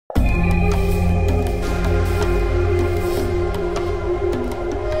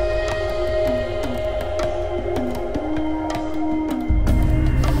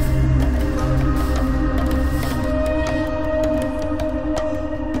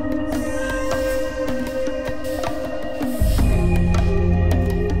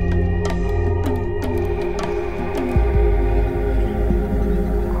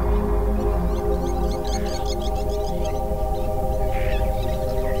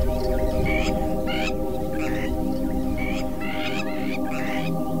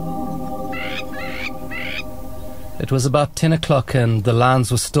It was about 10 o'clock and the lions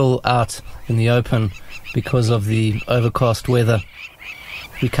were still out in the open because of the overcast weather.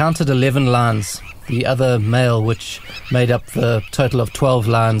 We counted 11 lions. The other male, which made up the total of 12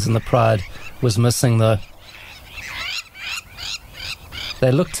 lions in the pride, was missing though.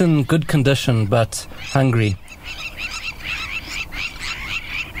 They looked in good condition but hungry.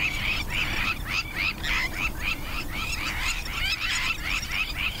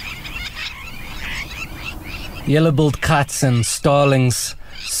 Yellow-billed kites and starlings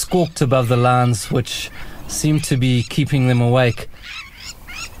squawked above the lions, which seemed to be keeping them awake.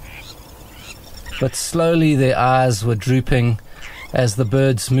 But slowly their eyes were drooping as the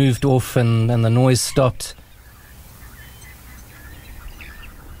birds moved off and the noise stopped.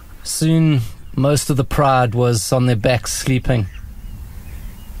 Soon most of the pride was on their backs sleeping.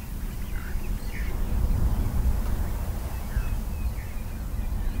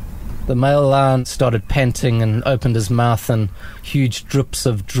 The male lion started panting and opened his mouth, and huge drips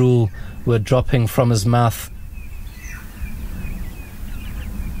of drool were dropping from his mouth.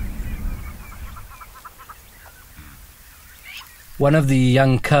 One of the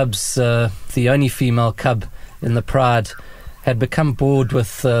young cubs, the only female cub in the pride, had become bored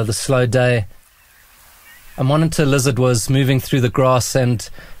with the slow day. A monitor lizard was moving through the grass and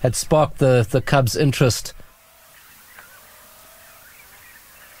had sparked the cub's interest.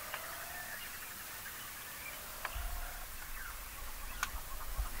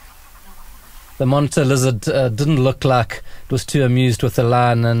 The monitor lizard didn't look like it was too amused with the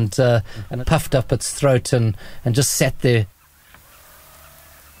lion, and it puffed up its throat and just sat there.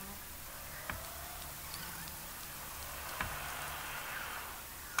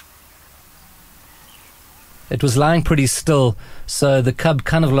 It was lying pretty still, so the cub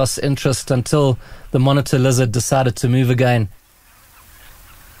kind of lost interest until the monitor lizard decided to move again.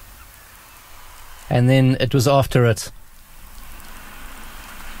 And then it was after it.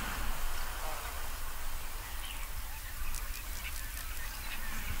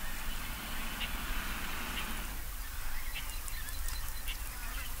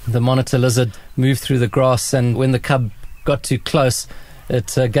 The monitor lizard moved through the grass, and when the cub got too close,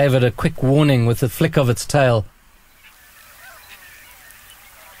 it gave it a quick warning with a flick of its tail.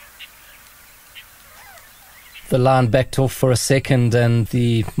 The lion backed off for a second and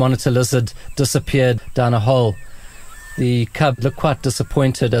the monitor lizard disappeared down a hole. The cub looked quite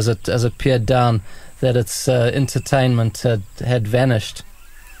disappointed as it peered down that its entertainment had vanished.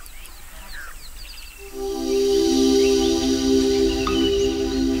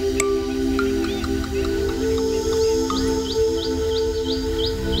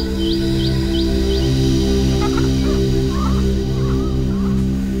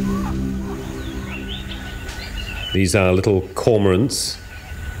 These are little cormorants.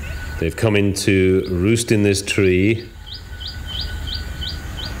 They've come in to roost in this tree.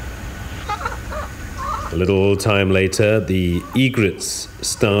 A little time later, the egrets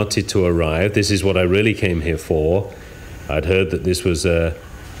started to arrive. This is what I really came here for. I'd heard that this was a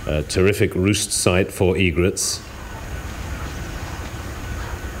terrific roost site for egrets.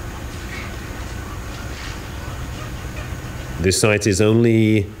 This site is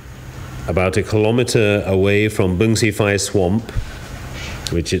only about 1 kilometer away from Bungsifai Swamp,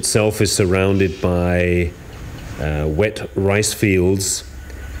 which itself is surrounded by wet rice fields,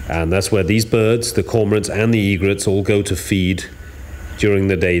 and that's where these birds, the cormorants and the egrets, all go to feed during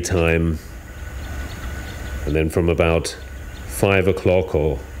the daytime. And then from about 5 o'clock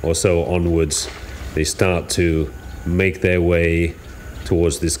or so onwards, they start to make their way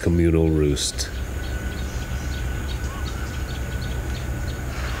towards this communal roost.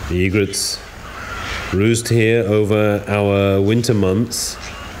 The egrets roost here over our winter months.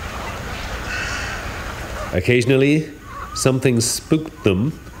 Occasionally, something spooked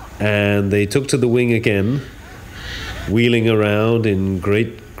them, and they took to the wing again, wheeling around in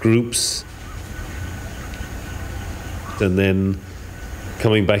great groups, and then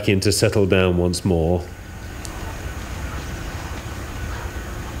coming back in to settle down once more.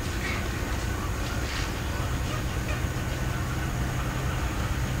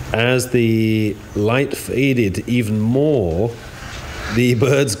 As the light faded even more, the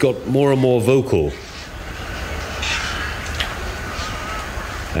birds got more and more vocal.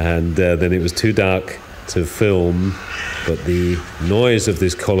 And then it was too dark to film, but the noise of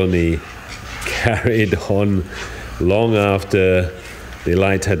this colony carried on long after the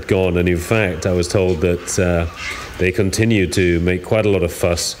light had gone. And in fact, I was told that they continued to make quite a lot of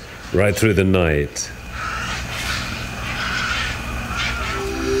fuss right through the night.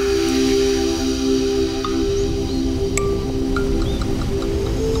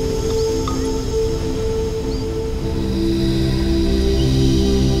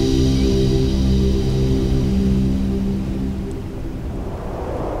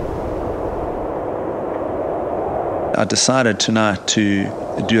 I decided tonight to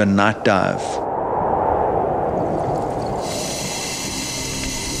do a night dive.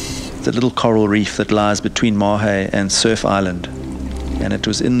 The little coral reef that lies between Mahe and Surf Island. And it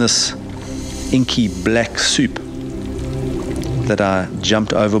was in this inky black soup that I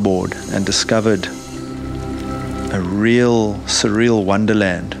jumped overboard and discovered a real surreal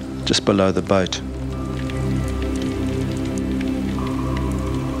wonderland just below the boat.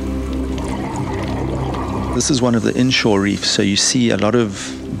 This is one of the inshore reefs, so you see a lot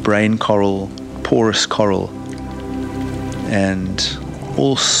of brain coral, porous coral, and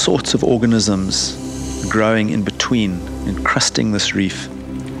all sorts of organisms growing in between, encrusting this reef.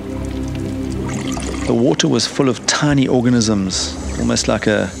 The water was full of tiny organisms, almost like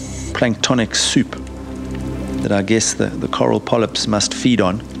a planktonic soup that I guess the coral polyps must feed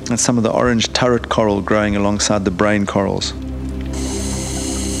on, and some of the orange turret coral growing alongside the brain corals.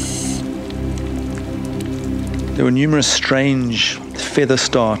 There were numerous strange feather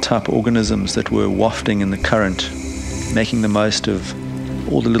star type organisms that were wafting in the current, making the most of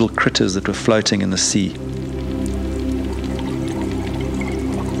all the little critters that were floating in the sea.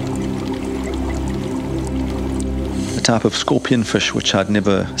 A type of scorpionfish which I'd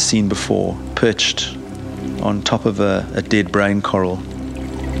never seen before, perched on top of a dead brain coral.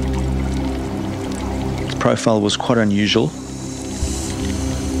 Its profile was quite unusual,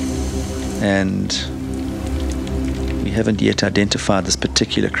 and we haven't yet identified this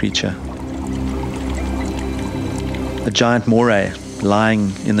particular creature. A giant moray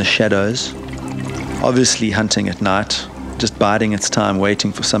lying in the shadows, obviously hunting at night, just biding its time,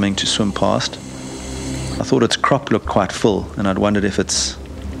 waiting for something to swim past. I thought its crop looked quite full, and I'd wondered if it's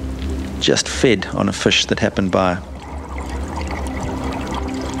just fed on a fish that happened by.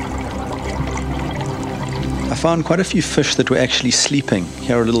 I found quite a few fish that were actually sleeping.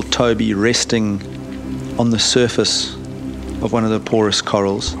 Here a little Toby resting on the surface of one of the porous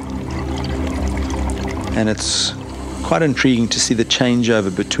corals. And it's quite intriguing to see the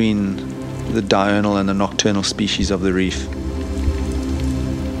changeover between the diurnal and the nocturnal species of the reef.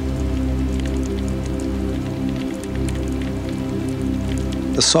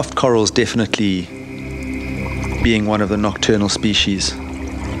 The soft corals definitely being one of the nocturnal species,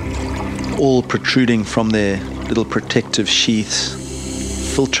 all protruding from their little protective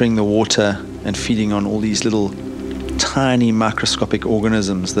sheaths, filtering the water and feeding on all these little tiny microscopic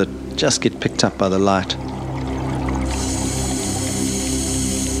organisms that just get picked up by the light.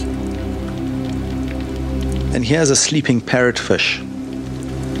 And here's a sleeping parrotfish,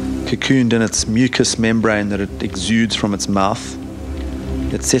 cocooned in its mucous membrane that it exudes from its mouth.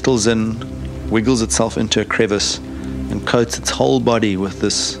 It settles in, wiggles itself into a crevice, and coats its whole body with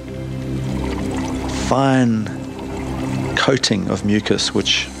this fine coating of mucus,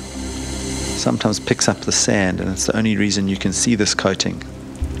 which sometimes picks up the sand, and it's the only reason you can see this coating.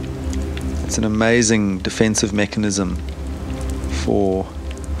 It's an amazing defensive mechanism for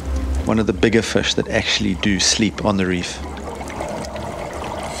one of the bigger fish that actually do sleep on the reef.